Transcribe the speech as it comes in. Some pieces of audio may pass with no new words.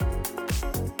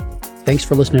Thanks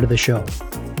for listening to the show.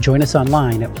 Join us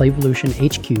online at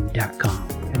playvolutionhq.com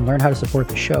and learn how to support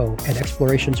the show at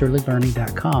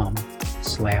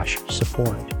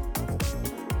explorationsearlylearning.com/support.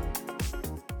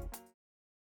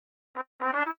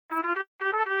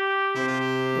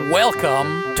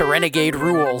 Welcome to Renegade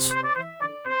Rules.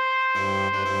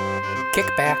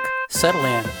 Kick back, settle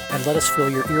in, and let us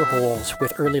fill your ear holes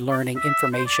with early learning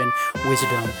information,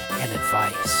 wisdom, and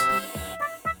advice.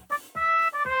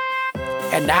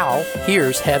 And now,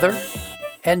 here's Heather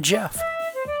and Jeff.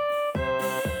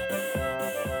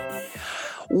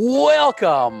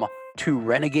 Welcome to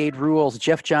Renegade Rules.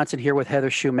 Jeff Johnson here with Heather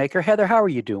Shoemaker. Heather, how are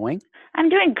you doing? I'm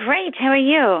doing great. How are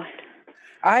you?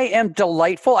 I am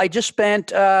delightful. I just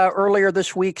spent, earlier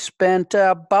this week,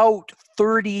 about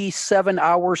 37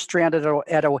 hours stranded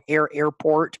at O'Hare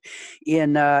Airport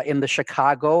in the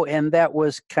Chicago, and that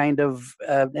was kind of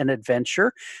an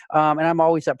adventure. And I'm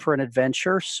always up for an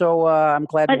adventure, so I'm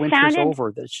glad winter's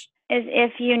over. As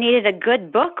if you needed a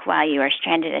good book while you were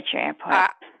stranded at your airport.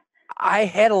 I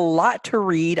had a lot to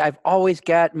read. I've always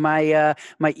got my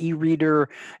my e-reader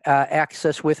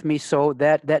access with me, so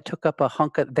that took up a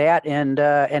hunk of that, and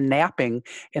napping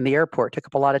in the airport took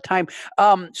up a lot of time.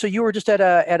 So you were just at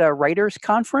a writers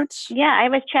conference? Yeah, I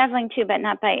was traveling too, but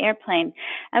not by airplane.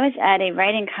 I was at a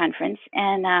writing conference,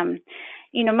 and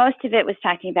most of it was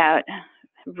talking about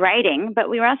writing, but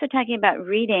we were also talking about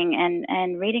reading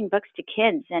and reading books to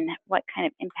kids and what kind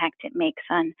of impact it makes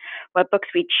on what books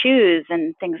we choose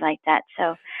and things like that.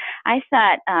 So I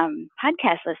thought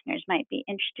podcast listeners might be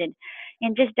interested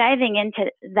in just diving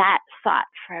into that thought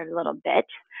for a little bit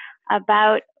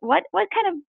about what kind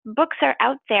of books are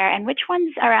out there and which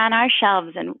ones are on our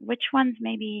shelves and which ones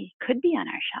maybe could be on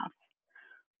our shelves.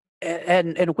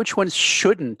 And which ones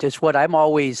shouldn't is what I'm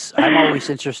always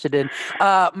interested in.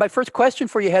 My first question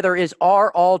for you, Heather, is: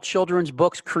 are all children's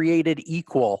books created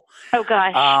equal? Oh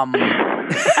gosh.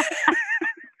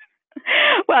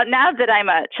 Well, now that I'm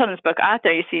a children's book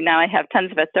author, you see, now I have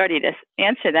tons of authority to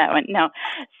answer that one. No,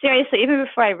 seriously, even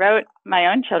before I wrote my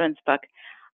own children's book,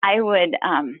 I would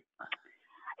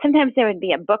sometimes there would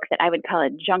be a book that I would call a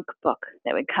junk book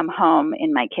that would come home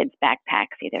in my kids'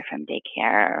 backpacks, either from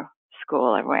daycare or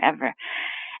school or wherever.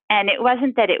 And it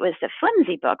wasn't that it was a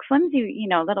flimsy book. Flimsy,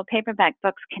 little paperback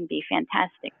books can be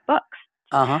fantastic books.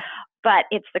 Uh-huh. But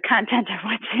it's the content of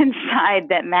what's inside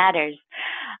that matters.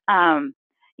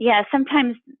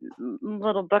 Sometimes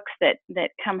little books that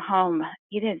come home,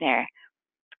 either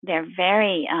they're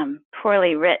very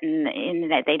poorly written in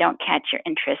that they don't catch your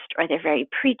interest, or they're very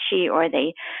preachy, or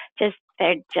they're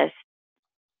just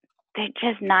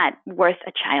not worth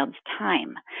a child's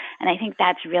time. And I think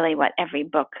that's really what every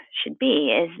book should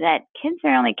be, is that kids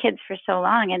are only kids for so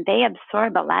long and they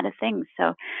absorb a lot of things.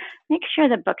 So make sure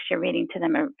the books you're reading to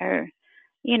them are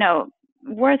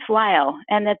worthwhile,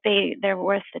 and that they're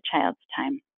worth the child's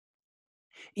time.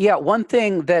 Yeah, one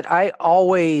thing that I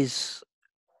always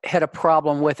had a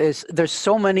problem with is there's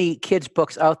so many kids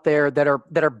books out there that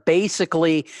are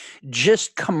basically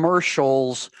just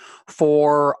commercials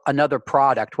for another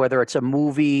product, whether it's a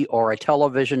movie or a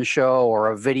television show or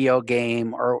a video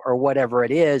game or whatever it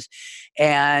is.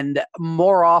 And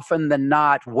more often than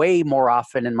not, way more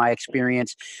often in my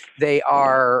experience, they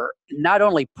are not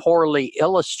only poorly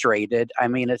illustrated. I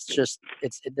mean, there's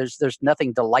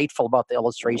nothing delightful about the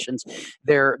illustrations.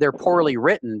 They're poorly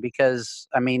written because,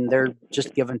 I mean, they're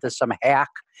just given to some hack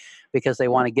because they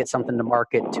want to get something to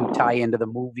market to tie into the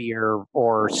movie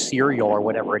or serial or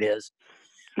whatever it is.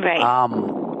 Right.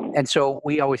 And so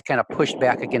we always kind of pushed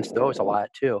back against those a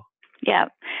lot too. Yeah.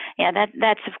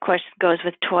 That's of course goes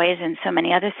with toys and so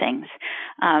many other things.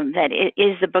 That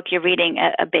is the book you're reading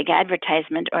a big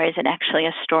advertisement, or is it actually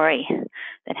a story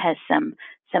that has some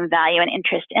value and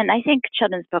interest? And I think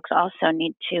children's books also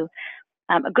need to,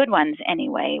 good ones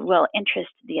anyway, will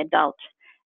interest the adult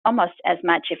almost as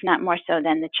much, if not more so,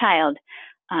 than the child,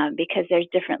 because there's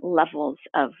different levels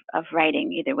of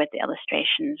writing, either with the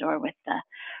illustrations or with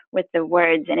the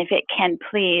words. And if it can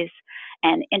please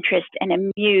and interest and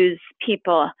amuse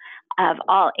people of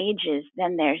all ages,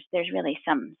 then there's really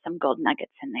some gold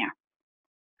nuggets in there.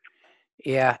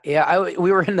 Yeah.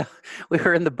 We were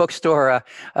in the bookstore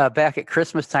back at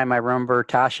Christmas time. I remember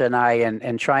Tasha and I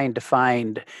and trying to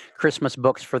find Christmas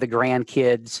books for the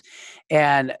grandkids,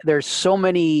 and there's so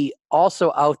many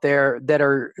also out there that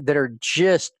are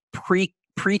just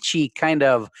preachy kind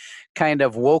of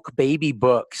woke baby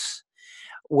books,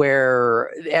 where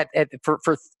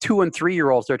for 2 and 3 year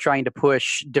olds they're trying to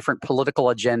push different political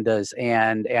agendas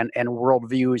and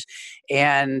worldviews,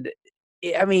 and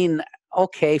I mean,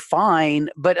 okay, fine,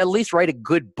 but at least write a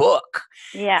good book.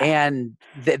 Yeah. And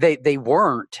they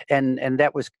weren't, and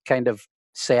that was kind of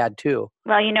sad too.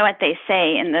 Well, you know what they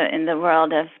say in the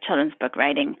world of children's book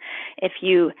writing: if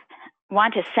you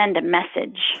want to send a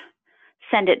message,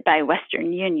 send it by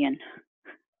Western Union.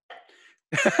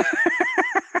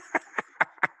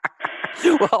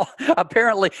 Well,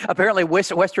 apparently,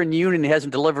 Western Union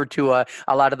hasn't delivered to a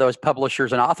lot of those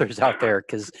publishers and authors out there,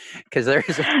 because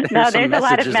there's No, some there's a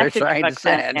lot of messages they're message trying to books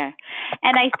out send. there.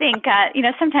 And I think,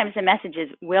 sometimes the messages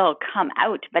will come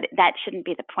out, but that shouldn't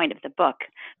be the point of the book.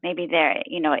 Maybe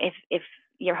if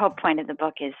your whole point of the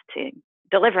book is to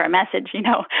deliver a message,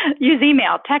 use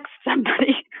email, text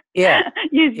somebody, Yeah,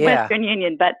 use yeah. Western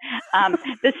Union. But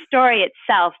the story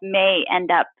itself may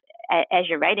end up, as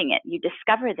you're writing it, you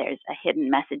discover there's a hidden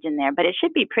message in there, but it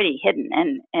should be pretty hidden,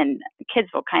 and kids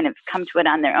will kind of come to it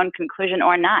on their own conclusion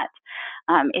or not.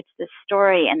 It's the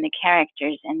story and the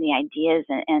characters and the ideas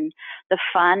and the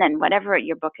fun and whatever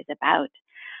your book is about.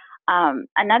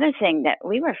 Another thing that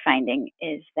we were finding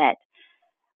is that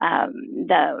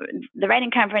the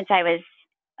writing conference I was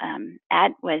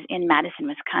at was in Madison,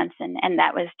 Wisconsin, and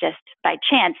that was just by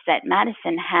chance that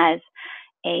Madison has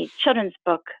a children's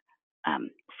book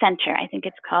center. I think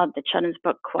it's called the Children's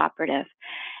Book Cooperative,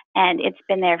 and it's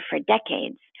been there for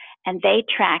decades. And they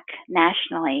track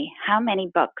nationally how many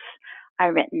books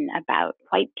are written about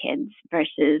white kids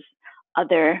versus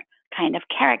other kind of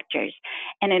characters.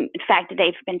 And in fact,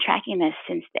 they've been tracking this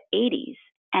since the 80s.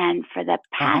 And for the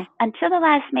Uh-huh. past, until the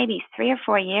last maybe 3 or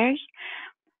 4 years,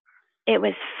 it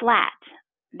was flat.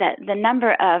 The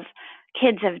number of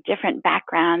kids of different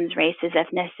backgrounds, races,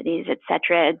 ethnicities,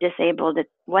 etc., disabled,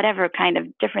 whatever kind of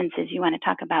differences you want to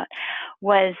talk about,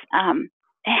 was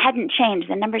it hadn't changed.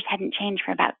 The numbers hadn't changed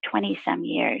for about 20 some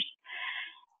years,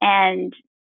 and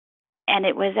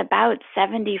it was about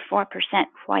 74%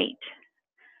 white.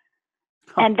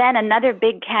 Huh. And then another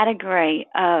big category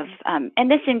of,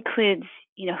 and this includes,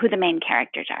 who the main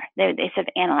characters are. They sort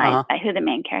of analyzed Uh-huh. by who the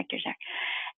main characters are.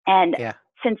 And Yeah.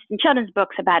 since in children's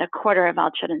books, about a quarter of all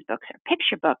children's books are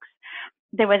picture books,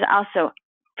 there was also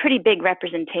pretty big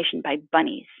representation by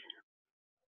bunnies.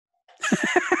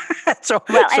 so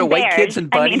Well, so and white bears. kids and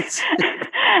I mean, bunnies.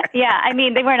 yeah, I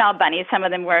mean, they weren't all bunnies. Some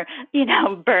of them were,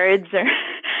 birds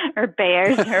or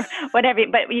bears or whatever.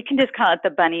 But you can just call it the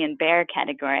bunny and bear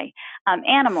category.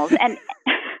 Animals. And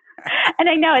and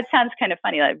I know it sounds kind of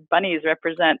funny, like bunnies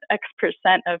represent X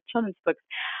percent of children's books.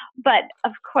 But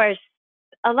of course,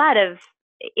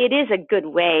 it is a good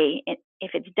way,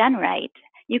 if it's done right.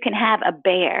 You can have a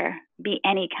bear be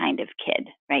any kind of kid,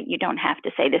 right? You don't have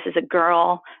to say this is a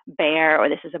girl bear, or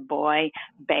this is a boy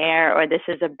bear, or this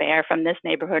is a bear from this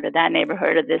neighborhood or that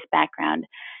neighborhood or this background,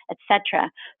 etc.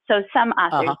 So some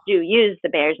authors Uh-huh. do use the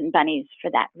bears and bunnies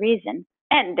for that reason,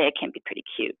 and they can be pretty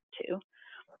cute too.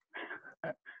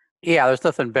 Yeah, there's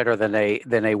nothing better than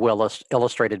a well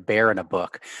illustrated bear in a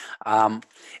book. Um,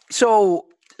 so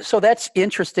that's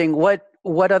interesting.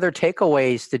 What other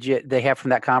takeaways did they have from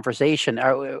that conversation?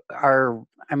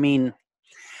 I mean,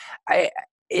 I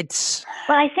it's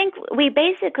Well, I think we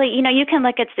basically, you can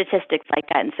look at statistics like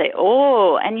that and say,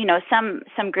 oh, and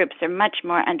some groups are much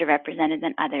more underrepresented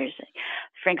than others.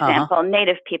 For uh-huh. example,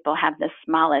 Native people have the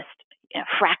smallest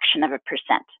fraction of a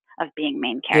percent of being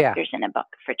main Yeah. characters in a book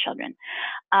for children,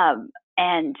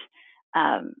 and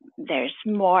there's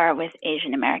more with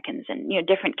Asian Americans, and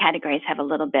different categories have a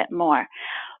little bit more.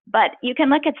 But you can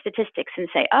look at statistics and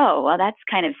say, oh, well, that's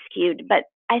kind of skewed. But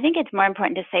I think it's more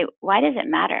important to say, why does it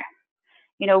matter?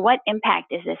 What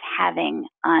impact is this having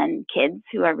on kids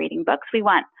who are reading books? We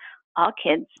want all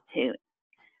kids to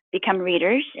become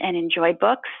readers and enjoy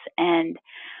books. And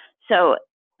so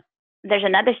there's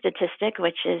another statistic,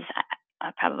 which is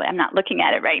I'm not looking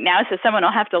at it right now, so someone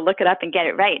will have to look it up and get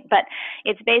it right. But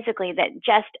it's basically that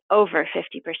just over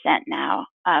 50% now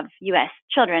of US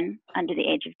children under the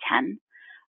age of 10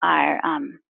 are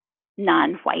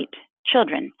non-white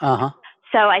children. Uh-huh.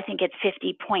 So I think it's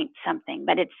 50 point something,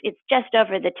 but it's just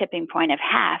over the tipping point of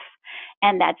half,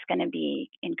 and that's going to be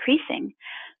increasing.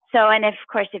 So, and of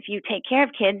course, if you take care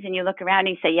of kids and you look around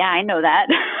and you say, yeah, I know that.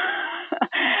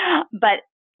 But,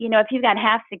 if you've got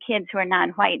half the kids who are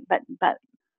non-white, but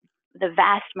the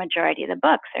vast majority of the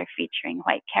books are featuring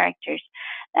white characters,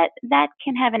 that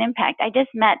can have an impact. I just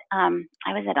met, I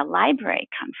was at a library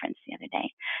conference the other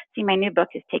day. See, my new book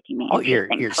is taking me Oh,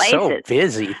 interesting you're so places.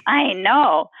 busy. I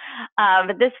know,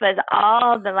 but this was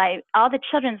all the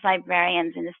children's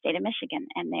librarians in the state of Michigan,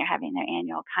 and they're having their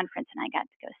annual conference, and I got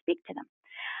to go speak to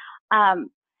them.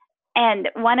 And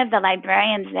one of the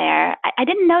librarians there, I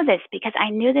didn't know this because I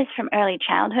knew this from early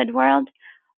childhood world,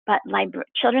 but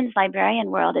children's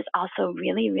librarian world is also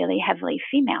really, really heavily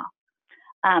female.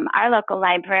 Our local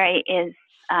library is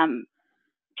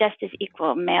just as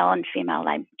equal male and female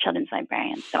children's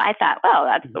librarians. So I thought, well,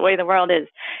 that's the way the world is.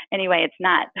 Anyway, it's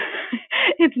not.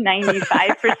 It's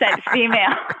 95%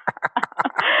 female.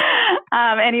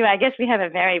 Anyway, I guess we have a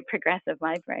very progressive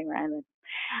library where I live.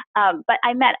 But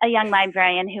I met a young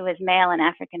librarian who was male and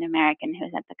African American who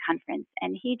was at the conference,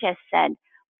 and he just said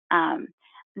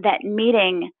that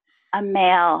meeting a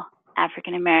male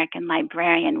African American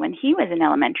librarian when he was in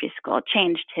elementary school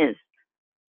changed his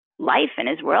life and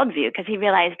his worldview, because he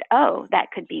realized, oh, that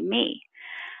could be me.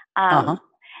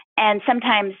 And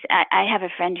sometimes I have a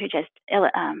friend who just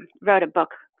wrote a book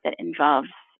that involves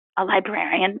a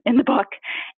librarian in the book,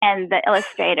 and the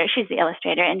illustrator, she's the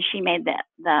illustrator, and she made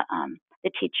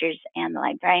the teachers and the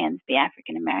librarians be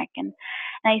African American.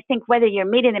 And I think whether you're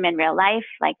meeting them in real life,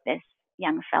 like this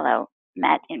young fellow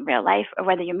met in real life, or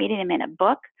whether you're meeting them in a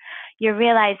book, you're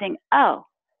realizing, oh,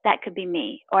 that could be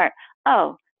me, or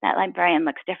oh, that librarian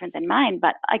looks different than mine,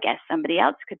 but I guess somebody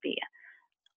else could be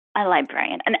a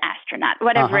librarian, an astronaut,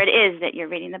 whatever it is that you're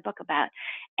reading the book about.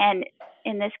 And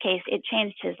in this case, it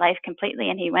changed his life completely,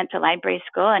 and he went to library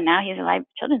school, and now he's a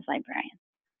children's librarian.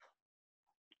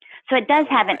 So it does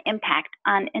have an impact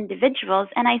on individuals,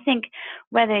 and I think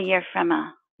whether you're from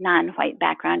a non-white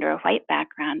background or a white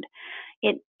background,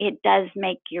 it does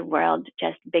make your world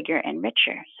just bigger and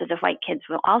richer. So the white kids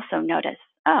will also notice,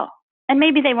 oh, and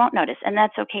maybe they won't notice, and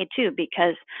that's okay too,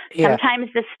 because sometimes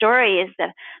the story is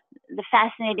the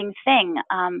fascinating thing,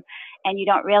 and you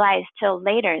don't realize till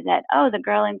later that, oh, the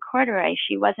girl in corduroy,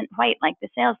 she wasn't white like the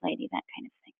sales lady, that kind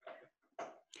of thing.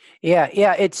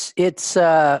 Yeah, it's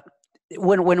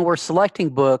when we're selecting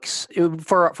books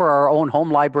for our own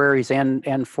home libraries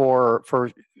and for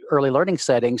early learning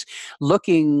settings,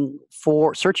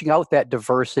 searching out that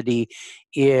diversity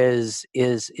is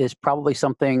probably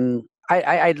something.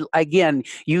 I again,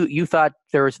 you thought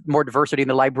there was more diversity in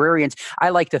the librarians. I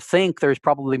like to think there's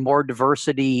probably more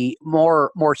diversity,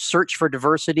 more search for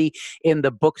diversity in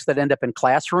the books that end up in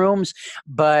classrooms,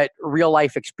 but real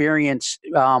life experience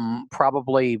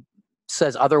probably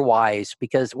says otherwise,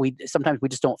 because sometimes we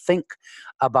just don't think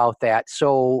about that.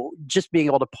 So just being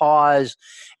able to pause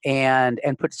and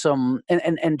put some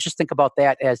and just think about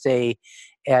that as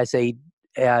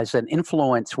an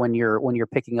influence when you're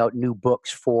picking out new books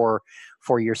for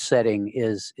your setting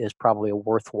is probably a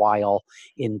worthwhile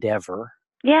endeavor.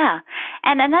 Yeah.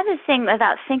 And another thing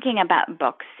about thinking about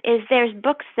books is there's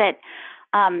books that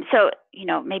so,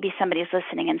 maybe somebody's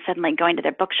listening and suddenly going to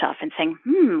their bookshelf and saying,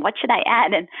 what should I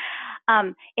add? And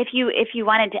if you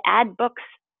wanted to add books,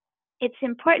 it's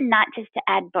important not just to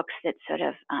add books that sort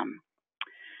of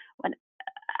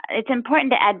it's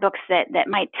important to add books that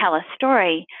might tell a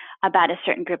story about a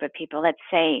certain group of people. Let's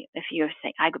say if you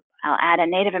say, I'll add a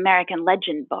Native American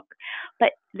legend book,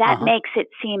 but that makes it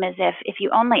seem as if you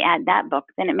only add that book,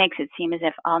 then it makes it seem as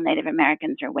if all Native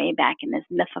Americans are way back in this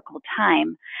mythical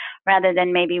time, rather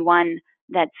than maybe one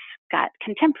that's got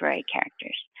contemporary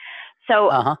characters. So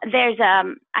there's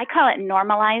I call it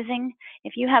normalizing.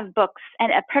 If you have books,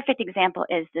 and a perfect example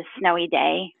is The Snowy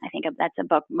Day. I think that's a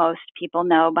book most people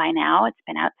know by now. It's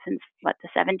been out since the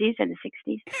 70s or the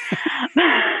 60s.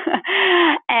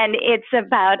 And it's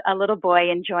about a little boy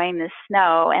enjoying the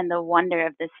snow and the wonder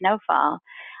of the snowfall.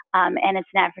 And it's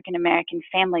an African American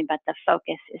family, but the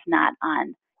focus is not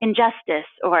on injustice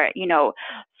or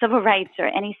civil rights or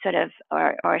any sort of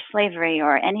or slavery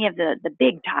or any of the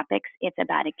big topics. It's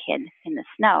about a kid in the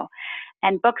snow,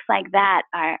 and books like that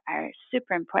are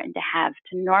super important to have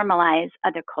to normalize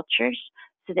other cultures,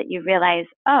 so that you realize,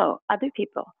 oh, other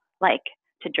people like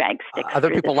to drag sticks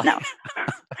through the snow.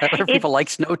 Other people like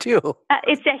snow too.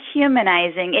 It's a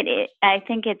humanizing. I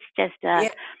think it's just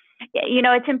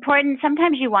it's important.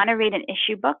 Sometimes you want to read an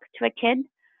issue book to a kid.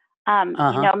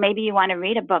 Maybe you want to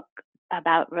read a book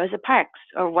about Rosa Parks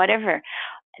or whatever.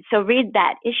 So read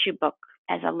that issue book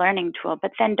as a learning tool,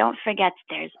 but then don't forget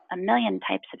there's a million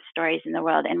types of stories in the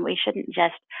world, and we shouldn't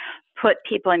just put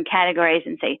people in categories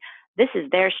and say, this is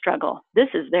their struggle, this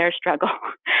is their struggle.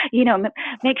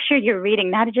 Make sure you're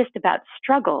reading not just about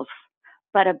struggles,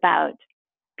 but about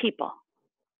people.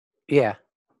 Yeah,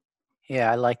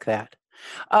 I like that.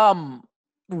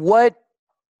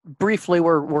 Briefly,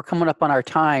 we're coming up on our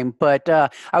time, but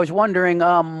I was wondering,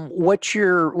 what's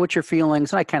your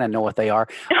feelings, and I kind of know what they are,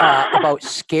 about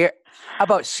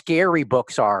about scary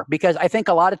books are, because I think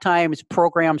a lot of times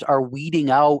programs are weeding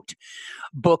out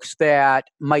books that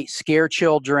might scare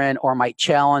children or might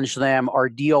challenge them or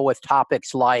deal with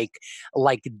topics like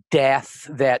death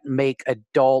that make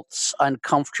adults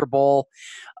uncomfortable.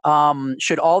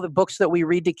 Should all the books that we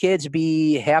read to kids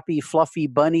be happy, fluffy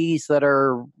bunnies that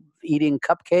are eating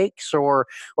cupcakes, or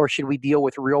should we deal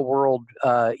with real world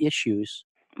issues?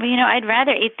 Well, I'd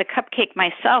rather eat the cupcake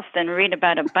myself than read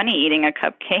about a bunny eating a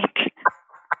cupcake.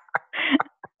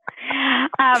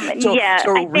 So, Yeah,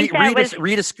 so I think that was.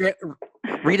 read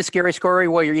a scary story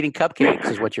while you're eating cupcakes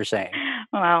is what you're saying.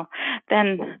 Well,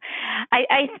 then,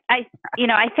 I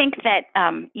think that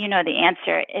the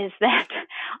answer is that.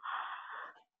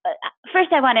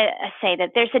 First, I want to say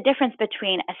that there's a difference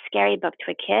between a scary book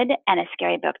to a kid and a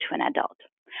scary book to an adult.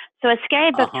 So a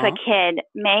scary book to a Uh-huh. kid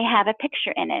may have a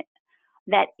picture in it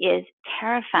that is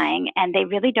terrifying, and they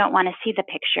really don't want to see the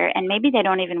picture, and maybe they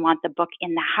don't even want the book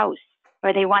in the house,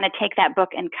 or they want to take that book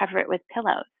and cover it with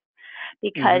pillows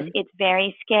because Hmm. it's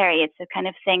very scary. It's the kind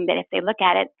of thing that if they look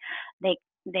at it, they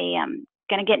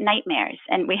going to get nightmares.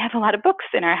 And we have a lot of books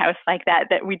in our house like that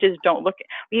we just don't look at.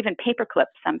 We even paperclip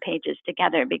some pages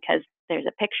together because there's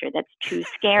a picture that's too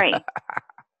scary.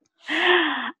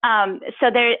 And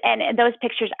those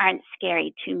pictures aren't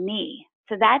scary to me.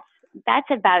 So that's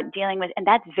about dealing with, and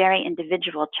that's very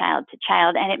individual child to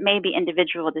child, and it may be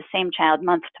individual the same child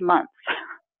month to month.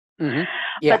 Hmm. But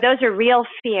Yeah. those are real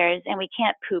fears, and we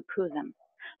can't poo-poo them.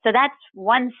 So that's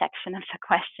one section of the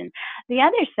question. The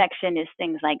other section is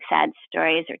things like sad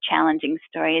stories or challenging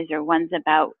stories or ones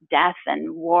about death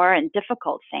and war and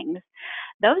difficult things.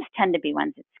 Those tend to be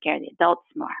ones that scare the adults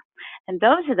more. And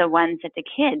those are the ones that the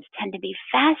kids tend to be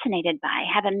fascinated by,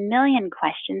 have a million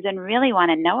questions, and really want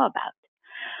to know about.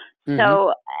 Hmm.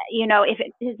 So, if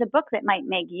it is a book that might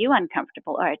make you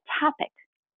uncomfortable or a topic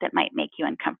that might make you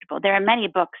uncomfortable, there are many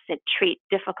books that treat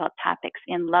difficult topics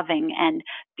in loving and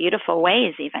beautiful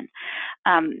ways, even.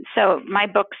 So, my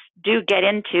books do get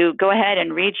into go ahead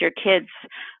and read your kids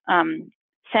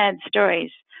sad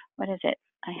stories. What is it?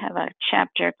 I have a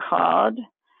chapter called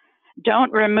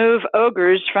Don't Remove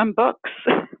Ogres from Books.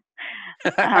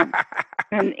 And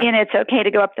it's okay to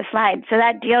go up the slide. So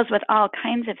that deals with all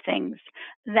kinds of things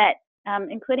that,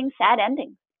 including sad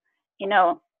endings. You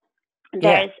know,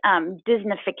 Yeah. there's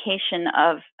Disneyfication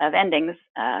of endings.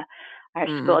 Our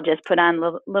Hmm. school just put on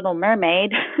Little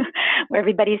Mermaid, where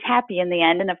everybody's happy in the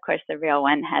end, and of course the real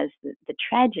one has the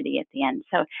tragedy at the end.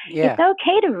 So it's Yeah.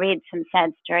 okay to read some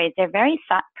sad stories. They're very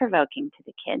thought-provoking to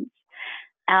the kids.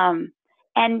 Um,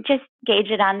 and just gauge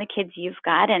it on the kids you've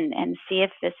got and see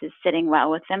if this is sitting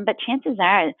well with them. But chances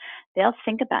are they'll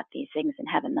think about these things and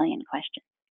have a million questions.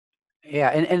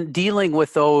 Yeah, and dealing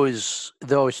with those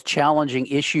challenging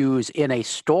issues in a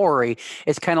story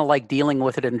is kind of like dealing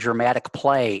with it in dramatic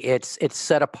play. It's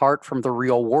set apart from the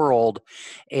real world,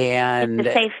 It's a and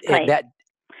safe place. that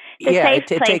It's a yeah,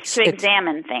 safe it place takes to it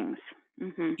examine things.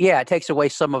 Hmm. yeah, it takes away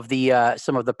some of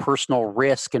the personal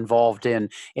risk involved in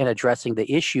addressing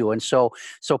the issue, and so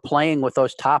playing with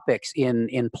those topics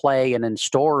in play and in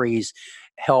stories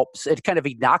helps. It kind of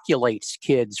inoculates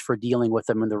kids for dealing with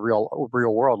them in the real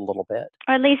world a little bit.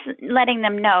 Or at least letting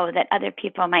them know that other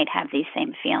people might have these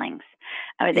same feelings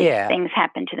or these Yeah. things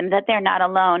happen to them, that they're not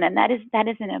alone. And that is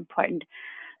an important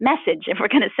message if we're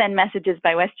going to send messages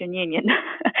by Western Union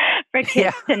for Yeah.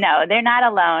 kids to know they're not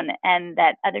alone and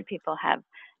that other people have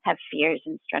fears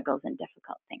and struggles and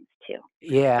difficult things too.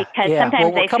 Yeah, Because yeah.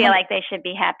 sometimes they feel like they should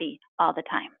be happy all the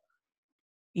time.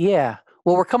 Yeah.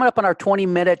 Well, we're coming up on our 20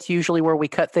 minutes usually where we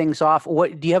cut things off.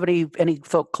 What do you have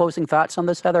closing thoughts on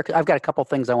this, Heather? 'Cause I've got a couple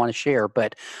things I want to share,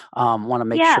 but want to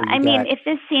make Yeah, sure I you mean, got. if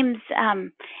this seems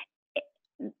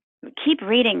keep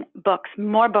reading books,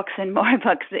 more books and more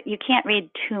books. You can't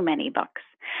read too many books.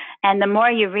 And the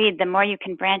more you read, the more you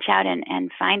can branch out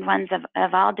and find ones of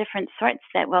all different sorts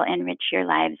that will enrich your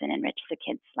lives and enrich the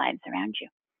kids' lives around you.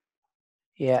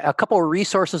 Yeah, a couple of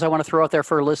resources I want to throw out there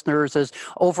for listeners is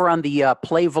over on the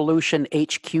Playvolution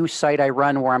HQ site I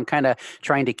run, where I'm kind of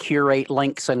trying to curate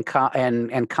links and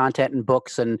content and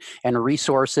books and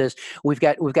resources. We've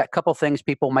got a couple things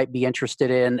people might be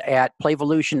interested in at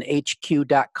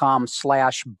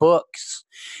playvolutionhq.com/books.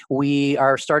 We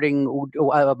are starting,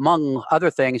 among other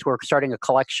things, we're starting a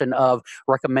collection of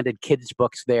recommended kids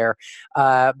books there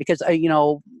because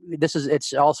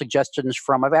it's all suggestions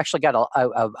from. I've actually got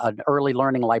an early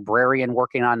learning librarian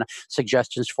working on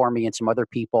suggestions for me and some other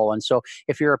people. And so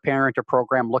if you're a parent or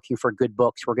program looking for good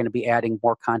books, we're going to be adding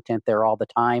more content there all the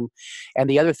time. And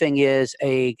the other thing is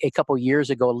a couple years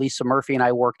ago, Lisa Murphy and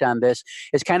I worked on this.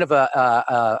 It's kind of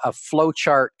a flow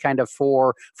chart kind of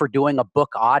for doing a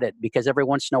book audit, because every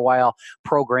once in a while,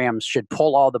 programs should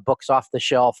pull all the books off the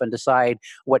shelf and decide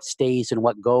what stays and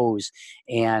what goes.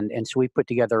 And so we put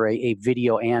together a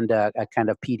video and a kind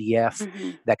of PDF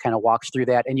that kind of walks through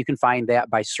that. And you can find that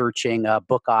by searching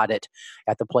Book Audit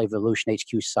at the Play Evolution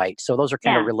HQ site. So those are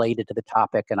kind of related to the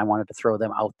topic, and I wanted to throw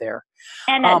them out there.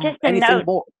 And just a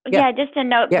note, just a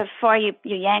note before you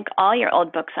yank all your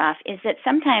old books off, is that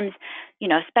sometimes,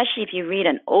 especially if you read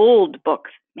an old book,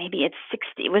 maybe it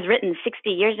was written 60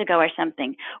 years ago or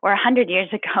something, or 100 years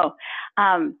ago,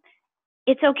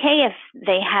 it's okay if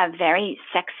they have very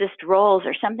sexist roles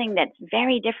or something that's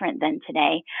very different than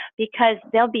today, because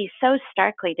they'll be so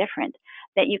starkly different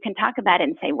that you can talk about it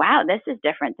and say, wow, this is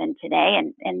different than today.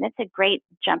 And that's a great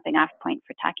jumping off point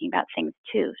for talking about things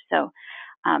too. So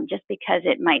just because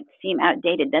it might seem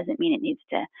outdated doesn't mean it needs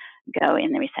to go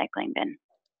in the recycling bin.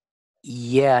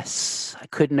 Yes, I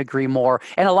couldn't agree more.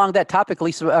 And along that topic,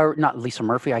 not Lisa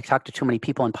Murphy, I talked to too many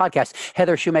people in podcasts,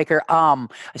 Heather Shoemaker,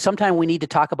 sometime we need to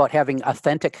talk about having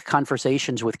authentic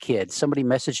conversations with kids. Somebody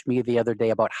messaged me the other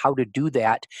day about how to do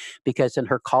that, because in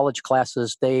her college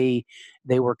classes, they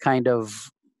were kind of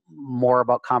more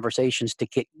about conversations to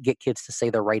get kids to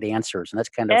say the right answers. And that's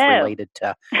kind of related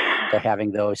to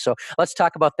having those. So let's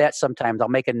talk about that sometimes. I'll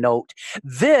make a note.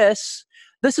 This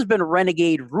has been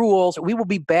Renegade Rules. We will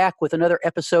be back with another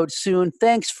episode soon.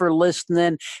 Thanks for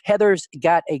listening. Heather's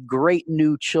got a great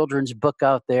new children's book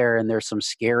out there, and there's some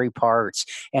scary parts.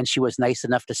 And she was nice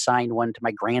enough to sign one to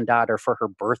my granddaughter for her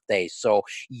birthday. So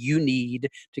you need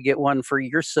to get one for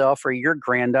yourself or your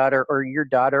granddaughter or your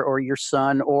daughter or your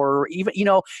son, or even,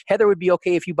 Heather would be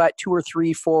okay if you bought 2 or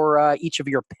 3 for each of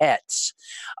your pets.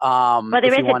 Well, there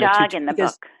is a dog in the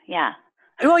book. Yeah.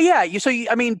 Well, yeah.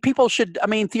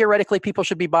 Theoretically, people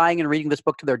should be buying and reading this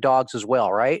book to their dogs as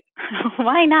well, right?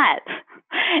 Why not?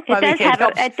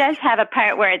 It does have a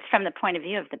part where it's from the point of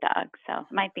view of the dog, so it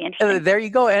might be interesting. There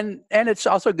you go, and it's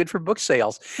also good for book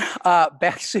sales.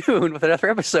 Back soon with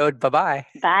another episode. Bye-bye.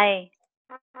 Bye.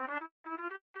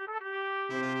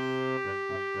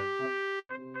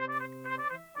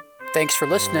 Thanks for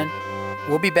listening.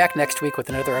 We'll be back next week with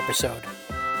another episode.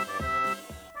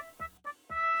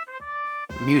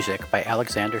 Music by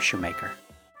Alexander Shoemaker.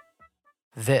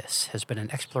 This has been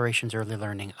an Explorations Early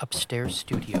Learning Upstairs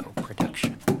Studio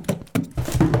production.